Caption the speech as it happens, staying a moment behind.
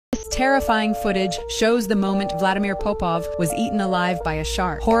This terrifying footage shows the moment Vladimir Popov was eaten alive by a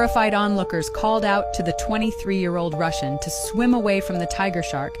shark. Horrified onlookers called out to the 23-year-old Russian to swim away from the tiger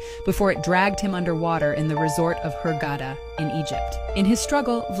shark before it dragged him underwater in the resort of Hurghada in Egypt. In his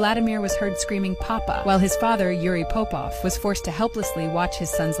struggle, Vladimir was heard screaming "Papa," while his father, Yuri Popov, was forced to helplessly watch his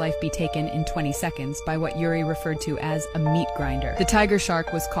son's life be taken in 20 seconds by what Yuri referred to as a meat grinder. The tiger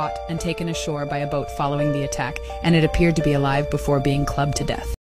shark was caught and taken ashore by a boat following the attack, and it appeared to be alive before being clubbed to death.